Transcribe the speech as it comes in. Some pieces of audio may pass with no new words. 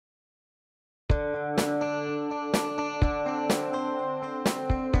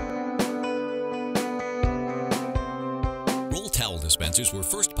dispensers were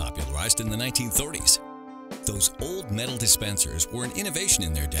first popularized in the 1930s. Those old metal dispensers were an innovation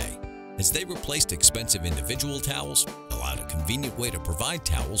in their day, as they replaced expensive individual towels, allowed a convenient way to provide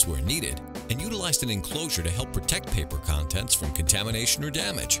towels where needed, and utilized an enclosure to help protect paper contents from contamination or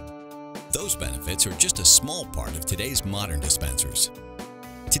damage. Those benefits are just a small part of today's modern dispensers.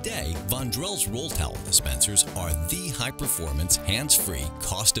 Today, Vondrell's roll towel dispensers are the high-performance, hands-free,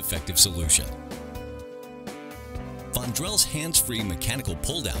 cost-effective solution. Vondrell's hands-free mechanical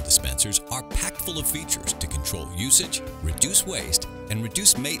pull-down dispensers are packed full of features to control usage, reduce waste, and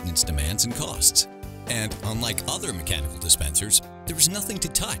reduce maintenance demands and costs. And unlike other mechanical dispensers, there is nothing to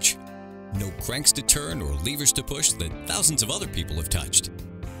touch. No cranks to turn or levers to push that thousands of other people have touched.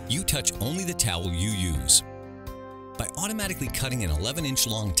 You touch only the towel you use. By automatically cutting an 11-inch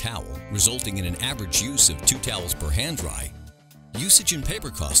long towel, resulting in an average use of 2 towels per hand dry, usage and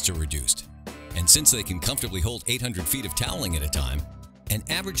paper costs are reduced. And since they can comfortably hold 800 feet of toweling at a time, an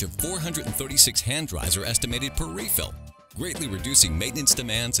average of 436 hand dries are estimated per refill, greatly reducing maintenance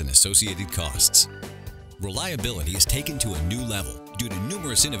demands and associated costs. Reliability is taken to a new level due to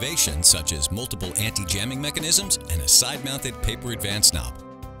numerous innovations such as multiple anti-jamming mechanisms and a side-mounted paper advance knob,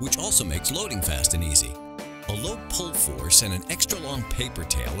 which also makes loading fast and easy. A low pull force and an extra long paper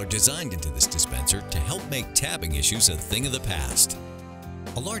tail are designed into this dispenser to help make tabbing issues a thing of the past.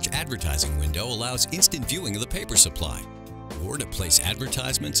 A large advertising window allows instant viewing of the paper supply, or to place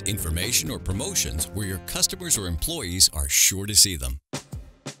advertisements, information, or promotions where your customers or employees are sure to see them.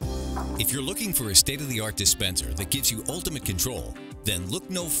 If you're looking for a state-of-the-art dispenser that gives you ultimate control, then look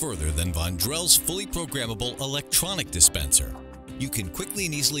no further than Vondrell's fully programmable electronic dispenser. You can quickly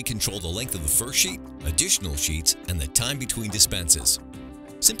and easily control the length of the first sheet, additional sheets, and the time between dispenses.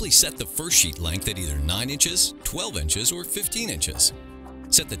 Simply set the first sheet length at either 9 inches, 12 inches, or 15 inches.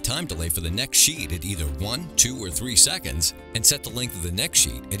 Set the time delay for the next sheet at either 1, 2, or 3 seconds, and set the length of the next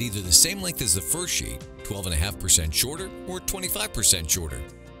sheet at either the same length as the first sheet, 12.5% shorter, or 25% shorter.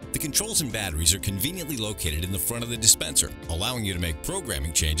 The controls and batteries are conveniently located in the front of the dispenser, allowing you to make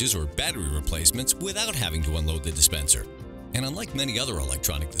programming changes or battery replacements without having to unload the dispenser. And unlike many other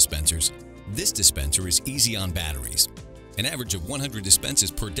electronic dispensers, this dispenser is easy on batteries. An average of 100 dispenses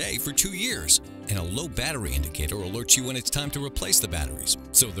per day for 2 years, and a low battery indicator alerts you when it's time to replace the batteries,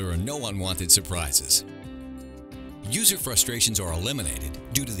 so there are no unwanted surprises. User frustrations are eliminated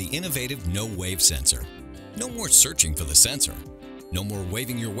due to the innovative no-wave sensor. No more searching for the sensor. No more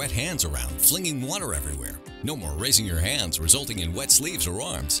waving your wet hands around, flinging water everywhere. No more raising your hands, resulting in wet sleeves or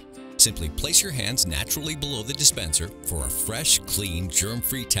arms. Simply place your hands naturally below the dispenser for a fresh, clean,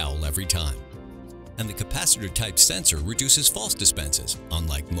 germ-free towel every time. And the capacitor-type sensor reduces false dispenses,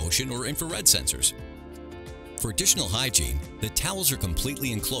 unlike motion or infrared sensors. For additional hygiene, the towels are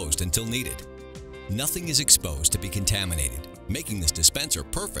completely enclosed until needed. Nothing is exposed to be contaminated, making this dispenser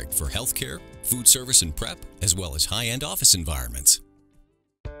perfect for healthcare, food service and prep, as well as high-end office environments.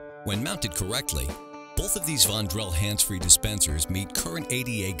 When mounted correctly, both of these Vondrell hands-free dispensers meet current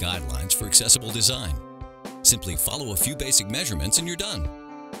ADA guidelines for accessible design. Simply follow a few basic measurements and you're done.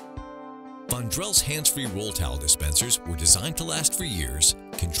 Vondrell's hands-free roll towel dispensers were designed to last for years,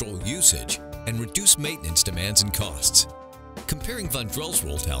 control usage, and reduce maintenance demands and costs. Comparing Vondrell's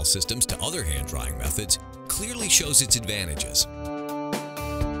roll towel systems to other hand-drying methods clearly shows its advantages.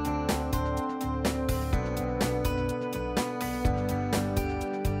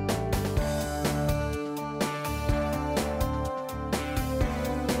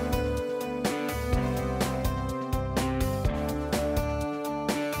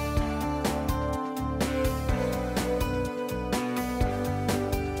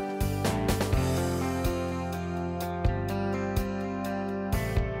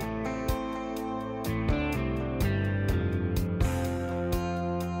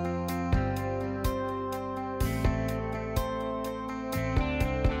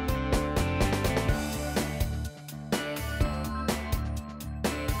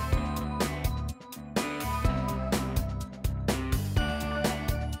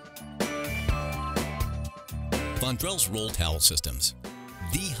 Vondrell's roll towel systems,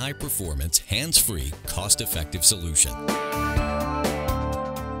 the high-performance, hands-free, cost-effective solution.